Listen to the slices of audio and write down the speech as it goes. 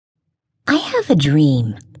have a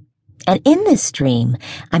dream. And in this dream,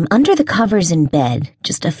 I'm under the covers in bed,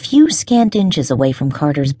 just a few scant inches away from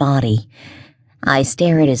Carter's body. I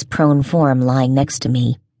stare at his prone form lying next to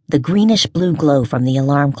me, the greenish-blue glow from the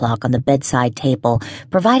alarm clock on the bedside table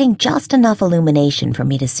providing just enough illumination for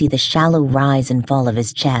me to see the shallow rise and fall of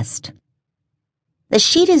his chest. The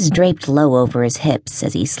sheet is draped low over his hips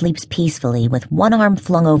as he sleeps peacefully with one arm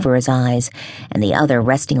flung over his eyes and the other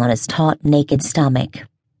resting on his taut, naked stomach.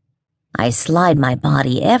 I slide my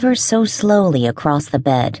body ever so slowly across the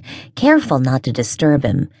bed, careful not to disturb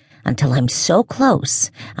him, until I'm so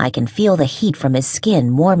close I can feel the heat from his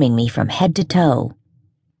skin warming me from head to toe.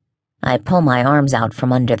 I pull my arms out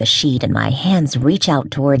from under the sheet and my hands reach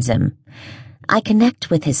out towards him. I connect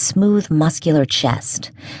with his smooth, muscular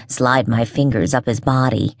chest, slide my fingers up his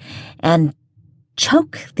body, and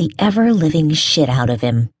choke the ever-living shit out of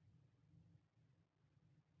him.